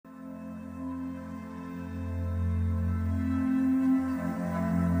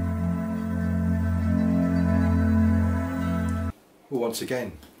once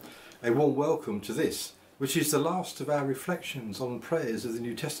again, a warm welcome to this, which is the last of our reflections on prayers of the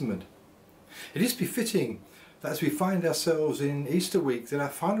New Testament. It is befitting that as we find ourselves in Easter week, that our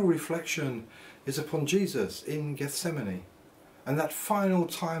final reflection is upon Jesus in Gethsemane, and that final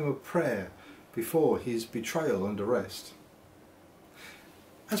time of prayer before his betrayal and arrest.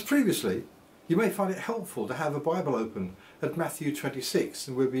 As previously, you may find it helpful to have a Bible open at Matthew 26,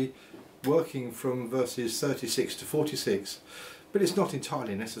 and we'll be working from verses 36 to 46, but it's not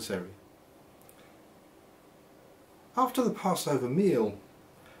entirely necessary. After the Passover meal,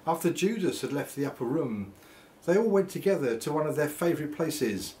 after Judas had left the upper room, they all went together to one of their favourite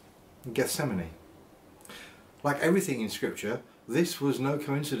places, Gethsemane. Like everything in Scripture, this was no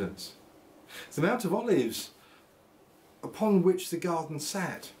coincidence. The Mount of Olives, upon which the garden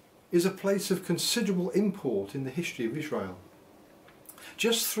sat, is a place of considerable import in the history of Israel.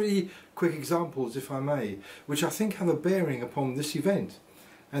 Just three quick examples, if I may, which I think have a bearing upon this event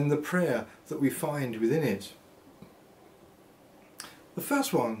and the prayer that we find within it. The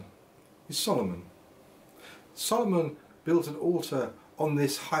first one is Solomon. Solomon built an altar on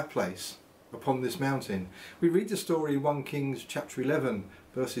this high place, upon this mountain. We read the story in 1 Kings chapter 11,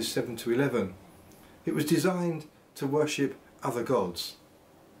 verses 7 to 11. It was designed to worship other gods.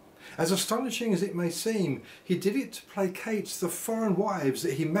 As astonishing as it may seem, he did it to placate the foreign wives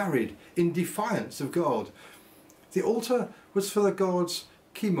that he married in defiance of God. The altar was for the gods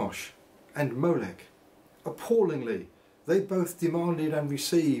Chemosh and Molech. Appallingly, they both demanded and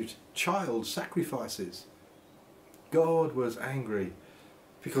received child sacrifices. God was angry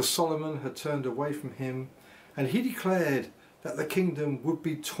because Solomon had turned away from him, and he declared that the kingdom would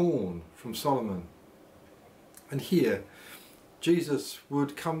be torn from Solomon. And here, Jesus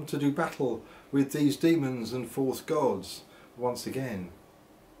would come to do battle with these demons and false gods once again.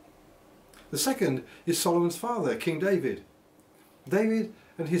 The second is Solomon's father, King David. David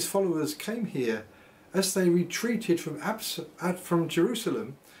and his followers came here as they retreated from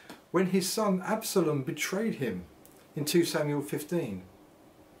Jerusalem when his son Absalom betrayed him in 2 Samuel 15.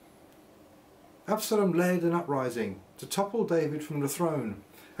 Absalom led an uprising to topple David from the throne,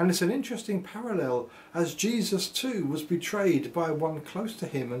 and it's an interesting parallel as Jesus too was betrayed by one close to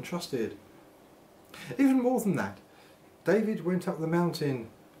him and trusted. Even more than that, David went up the mountain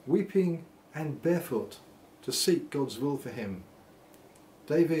weeping and barefoot to seek God's will for him.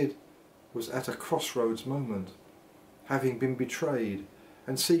 David was at a crossroads moment, having been betrayed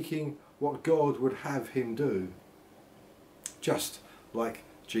and seeking what God would have him do, just like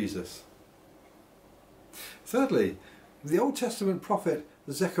Jesus. Thirdly, the Old Testament prophet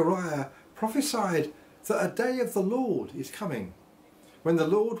Zechariah prophesied that a day of the Lord is coming, when the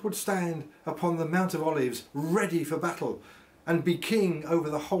Lord would stand upon the Mount of Olives ready for battle and be king over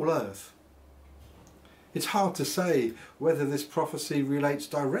the whole earth. It's hard to say whether this prophecy relates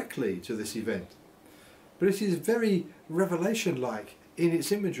directly to this event, but it is very revelation-like in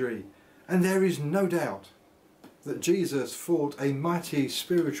its imagery, and there is no doubt that Jesus fought a mighty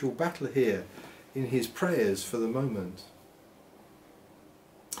spiritual battle here in his prayers for the moment.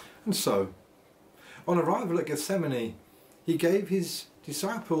 And so, on arrival at Gethsemane, he gave his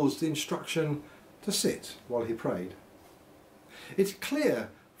disciples the instruction to sit while he prayed. It's clear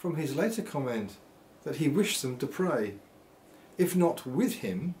from his later comment that he wished them to pray, if not with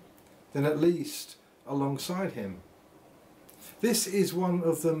him, then at least alongside him. This is one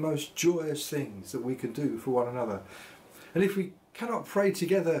of the most joyous things that we can do for one another. And if we cannot pray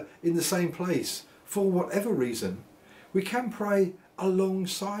together in the same place, for whatever reason, we can pray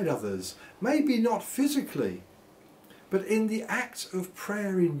alongside others, maybe not physically, but in the act of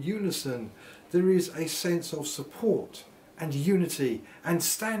prayer in unison, there is a sense of support and unity and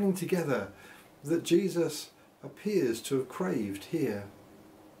standing together that Jesus appears to have craved here.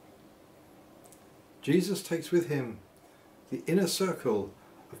 Jesus takes with him the inner circle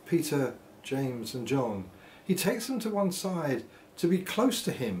of Peter, James and John. He takes them to one side to be close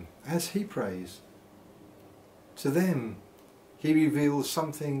to him as he prays. To them he reveals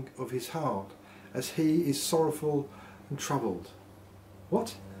something of his heart as he is sorrowful and troubled.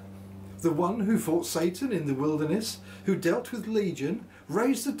 What? The one who fought Satan in the wilderness, who dealt with legion,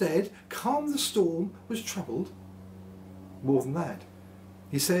 raised the dead, calmed the storm, was troubled? More than that,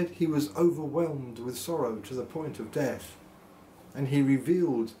 he said he was overwhelmed with sorrow to the point of death, and he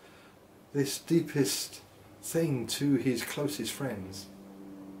revealed this deepest thing to his closest friends.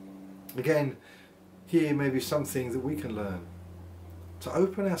 Again, here may be something that we can learn. To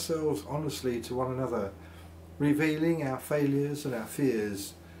open ourselves honestly to one another, revealing our failures and our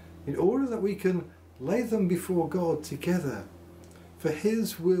fears, in order that we can lay them before God together, for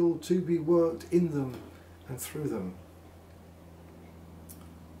his will to be worked in them and through them.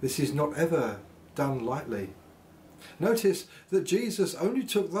 This is not ever done lightly. Notice that Jesus only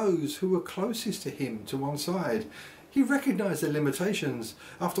took those who were closest to him to one side. He recognised their limitations.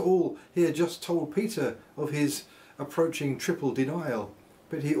 After all, he had just told Peter of his approaching triple denial,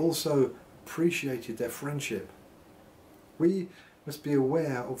 but he also appreciated their friendship. We must be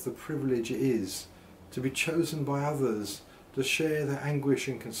aware of the privilege it is to be chosen by others to share their anguish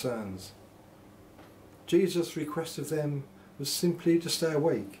and concerns. Jesus' request of them was simply to stay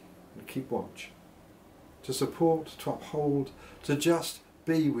awake and keep watch, to support, to uphold, to just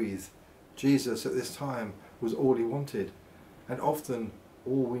be with. Jesus at this time was all he wanted, and often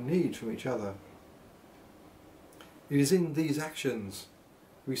all we need from each other. It is in these actions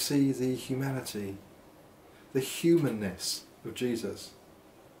we see the humanity, the humanness of Jesus,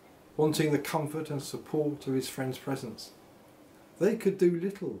 wanting the comfort and support of his friends' presence. They could do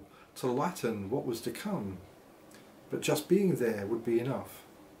little to lighten what was to come, but just being there would be enough.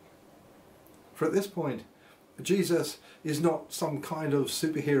 For at this point, Jesus is not some kind of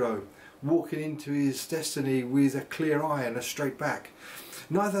superhero walking into his destiny with a clear eye and a straight back.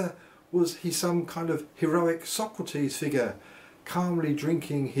 Neither was he some kind of heroic Socrates figure calmly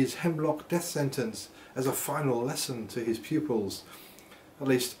drinking his hemlock death sentence as a final lesson to his pupils. At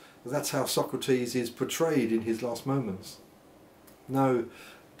least that's how Socrates is portrayed in his last moments. No,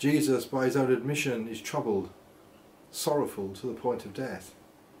 Jesus, by his own admission, is troubled, sorrowful to the point of death.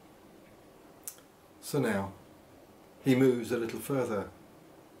 So now, he moves a little further,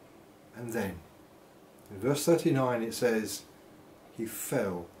 and then, in verse 39 it says, he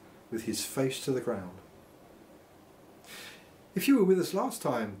fell with his face to the ground. If you were with us last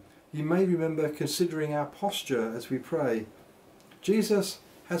time, you may remember considering our posture as we pray. Jesus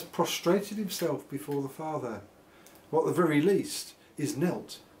has prostrated himself before the Father, or at the very least is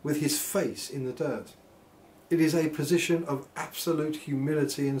knelt with his face in the dirt. It is a position of absolute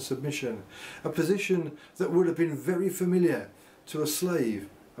humility and submission, a position that would have been very familiar to a slave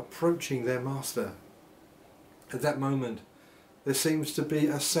approaching their master. At that moment, there seems to be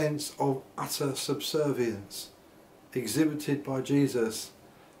a sense of utter subservience exhibited by Jesus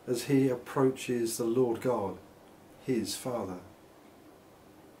as he approaches the Lord God, his Father.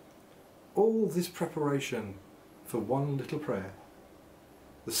 All this preparation for one little prayer,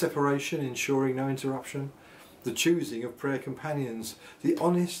 the separation ensuring no interruption, the choosing of prayer companions, the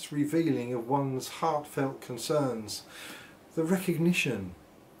honest revealing of one's heartfelt concerns, the recognition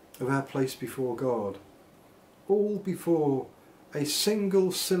of our place before God, all before a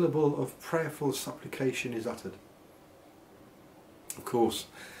single syllable of prayerful supplication is uttered. Of course,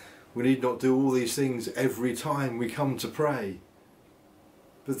 we need not do all these things every time we come to pray,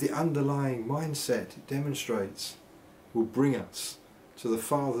 but the underlying mindset it demonstrates will bring us to the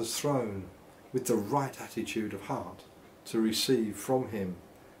Father's throne with the right attitude of heart to receive from him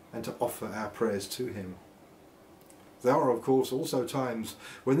and to offer our prayers to him. There are, of course, also times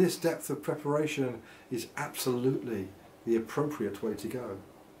when this depth of preparation is absolutely the appropriate way to go.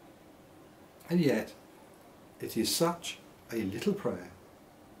 And yet, it is such a little prayer.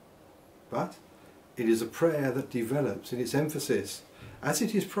 But it is a prayer that develops in its emphasis as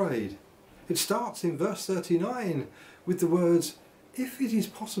it is prayed. It starts in verse 39 with the words, "If it is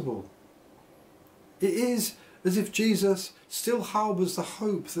possible." It is as if Jesus still harbours the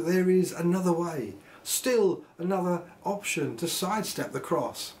hope that there is another way, still another option to sidestep the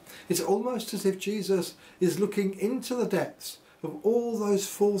cross. It's almost as if Jesus is looking into the depths of all those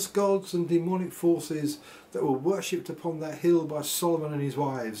false gods and demonic forces that were worshipped upon that hill by Solomon and his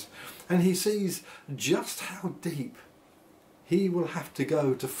wives, and he sees just how deep he will have to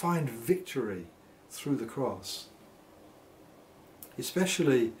go to find victory through the cross.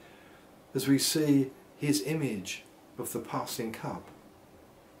 Especially as we see his image of the passing cup.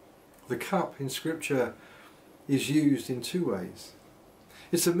 The cup in Scripture is used in two ways.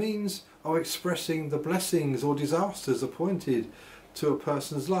 It's a means of expressing the blessings or disasters appointed to a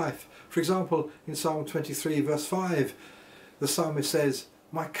person's life. For example, in Psalm 23 verse 5, the psalmist says,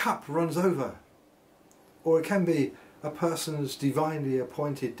 "My cup runs over." Or it can be a person's divinely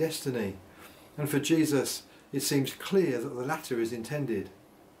appointed destiny. And for Jesus, it seems clear that the latter is intended.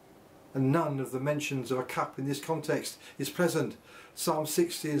 And none of the mentions of a cup in this context is present. Psalm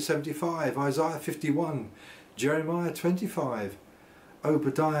 60 and 75, Isaiah 51, Jeremiah 25,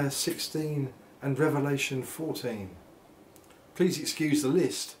 Obadiah 16 and Revelation 14. Please excuse the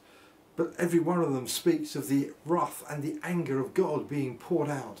list, but every one of them speaks of the wrath and the anger of God being poured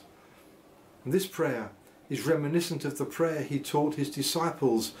out. And this prayer is reminiscent of the prayer he taught his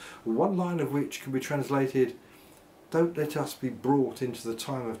disciples, one line of which can be translated, "Don't let us be brought into the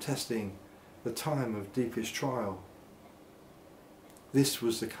time of testing, the time of deepest trial." This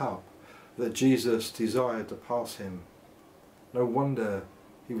was the cup that Jesus desired to pass him. No wonder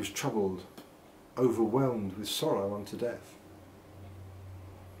he was troubled, overwhelmed with sorrow unto death.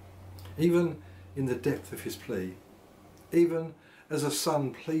 Even in the depth of his plea, even as a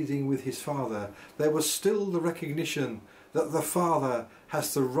son pleading with his father, there was still the recognition that the Father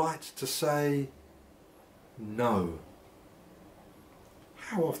has the right to say no.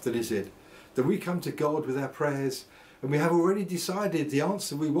 How often is it that we come to God with our prayers and we have already decided the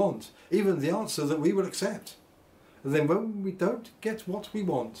answer we want, even the answer that we will accept? And then when we don't get what we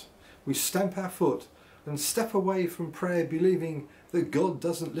want, we stamp our foot and step away from prayer believing that God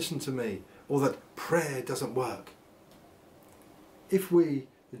doesn't listen to me or that prayer doesn't work. If we,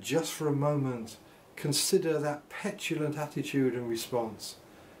 just for a moment, consider that petulant attitude and response,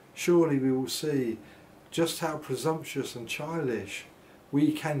 surely we will see just how presumptuous and childish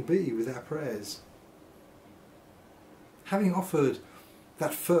we can be with our prayers. Having offered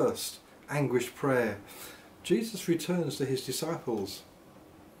that first anguished prayer, Jesus returns to his disciples.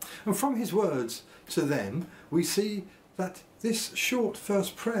 And from his words to them, we see that this short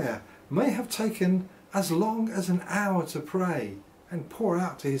first prayer may have taken as long as an hour to pray and pour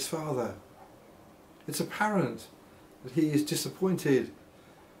out to his Father. It's apparent that he is disappointed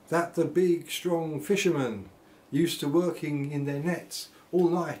that the big, strong fishermen, used to working in their nets all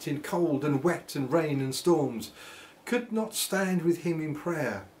night in cold and wet and rain and storms, could not stand with him in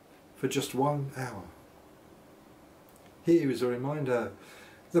prayer for just 1 hour. Here is a reminder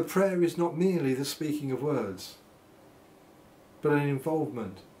that prayer is not merely the speaking of words, but an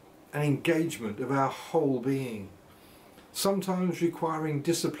involvement, an engagement of our whole being, sometimes requiring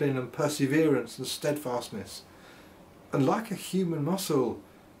discipline and perseverance and steadfastness, and like a human muscle,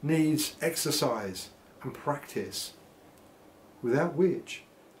 needs exercise and practice, without which,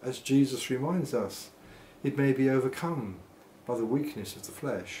 as Jesus reminds us, it may be overcome by the weakness of the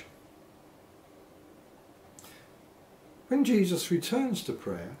flesh. When Jesus returns to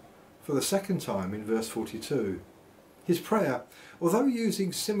prayer for the second time in verse 42, his prayer, although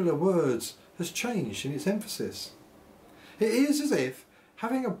using similar words, has changed in its emphasis. It is as if,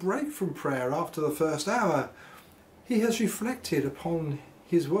 having a break from prayer after the first hour, he has reflected upon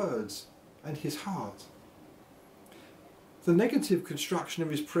his words and his heart. The negative construction of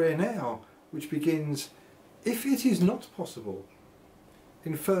his prayer now, which begins, "If it is not possible,"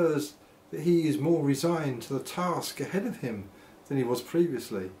 infers that he is more resigned to the task ahead of him than he was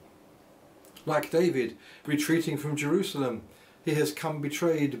previously. Like David, retreating from Jerusalem, he has come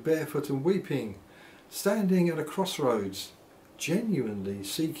betrayed barefoot and weeping, standing at a crossroads, genuinely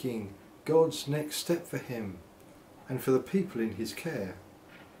seeking God's next step for him and for the people in his care.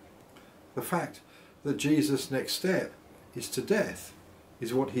 The fact that Jesus' next step is to death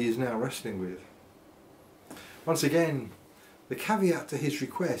is what he is now wrestling with. Once again, the caveat to his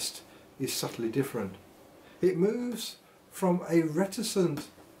request is subtly different. It moves from a reticent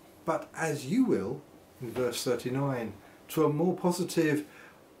 "but as you will" in verse 39 to a more positive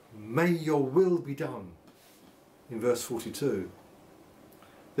 "may your will be done" in verse 42.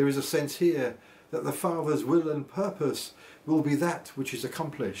 There is a sense here that the Father's will and purpose will be that which is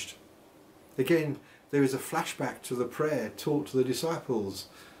accomplished. Again, there is a flashback to the prayer taught to the disciples,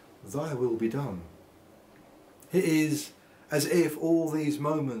 "Thy will be done." It is as if all these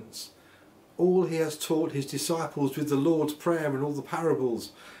moments, all he has taught his disciples with the Lord's Prayer and all the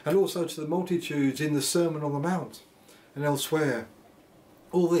parables, and also to the multitudes in the Sermon on the Mount and elsewhere,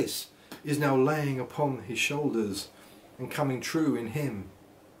 all this is now laying upon his shoulders and coming true in him.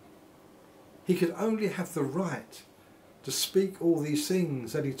 He could only have the right to speak all these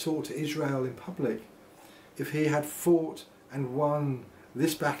things that he taught to Israel in public if he had fought and won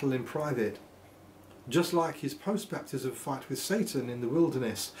this battle in private, just like his post-baptism fight with Satan in the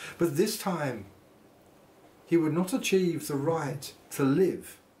wilderness. But this time he would not achieve the right to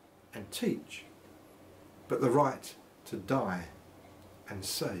live and teach, but the right to die and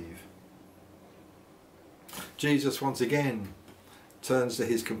save. Jesus once again turns to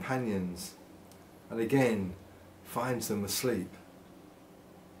his companions and again finds them asleep.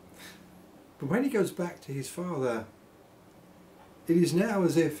 But when he goes back to his Father, it is now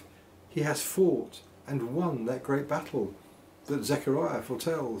as if he has fought and won that great battle that Zechariah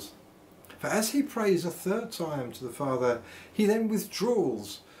foretells. For as he prays a third time to the Father, he then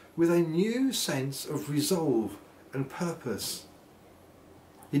withdraws with a new sense of resolve and purpose.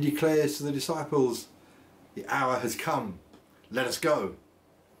 He declares to the disciples, "The hour has come, let us go."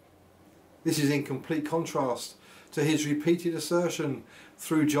 This is in complete contrast to his repeated assertion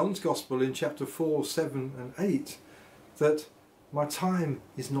through John's Gospel in chapter 4, 7 and 8 that "my time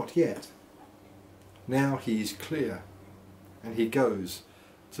is not yet." Now he is clear. and he goes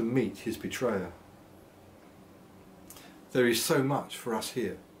to meet his betrayer. There is so much for us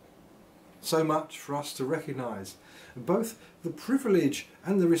here, so much for us to recognise, both the privilege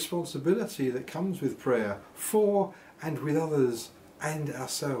and the responsibility that comes with prayer for and with others and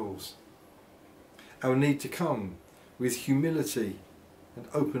ourselves. Our need to come with humility and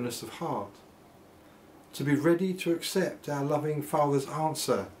openness of heart, to be ready to accept our loving Father's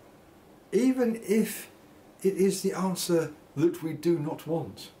answer, even if it is the answer that we do not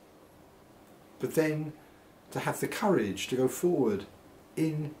want, but then to have the courage to go forward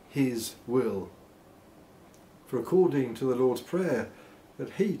in his will. For according to the Lord's Prayer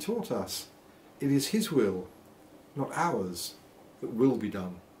that he taught us, it is his will, not ours, that will be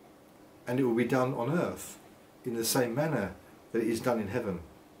done, and it will be done on earth in the same manner that it is done in heaven.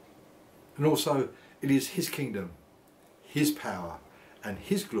 And also it is his kingdom, his power and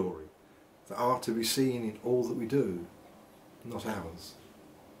his glory that are to be seen in all that we do, not ours.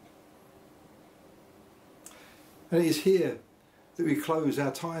 And it is here that we close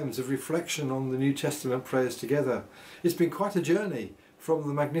our times of reflection on the New Testament prayers together. It's been quite a journey from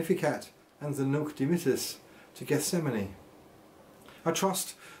the Magnificat and the Nunc Dimittis to Gethsemane. I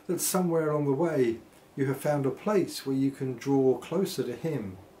trust that somewhere along the way you have found a place where you can draw closer to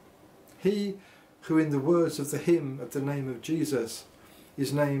him. He who, in the words of the hymn at the name of Jesus,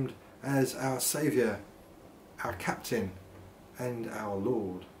 is named as our Saviour, our Captain and our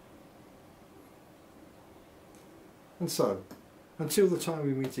Lord. And so, until the time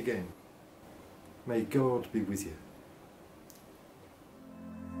we meet again, may God be with you.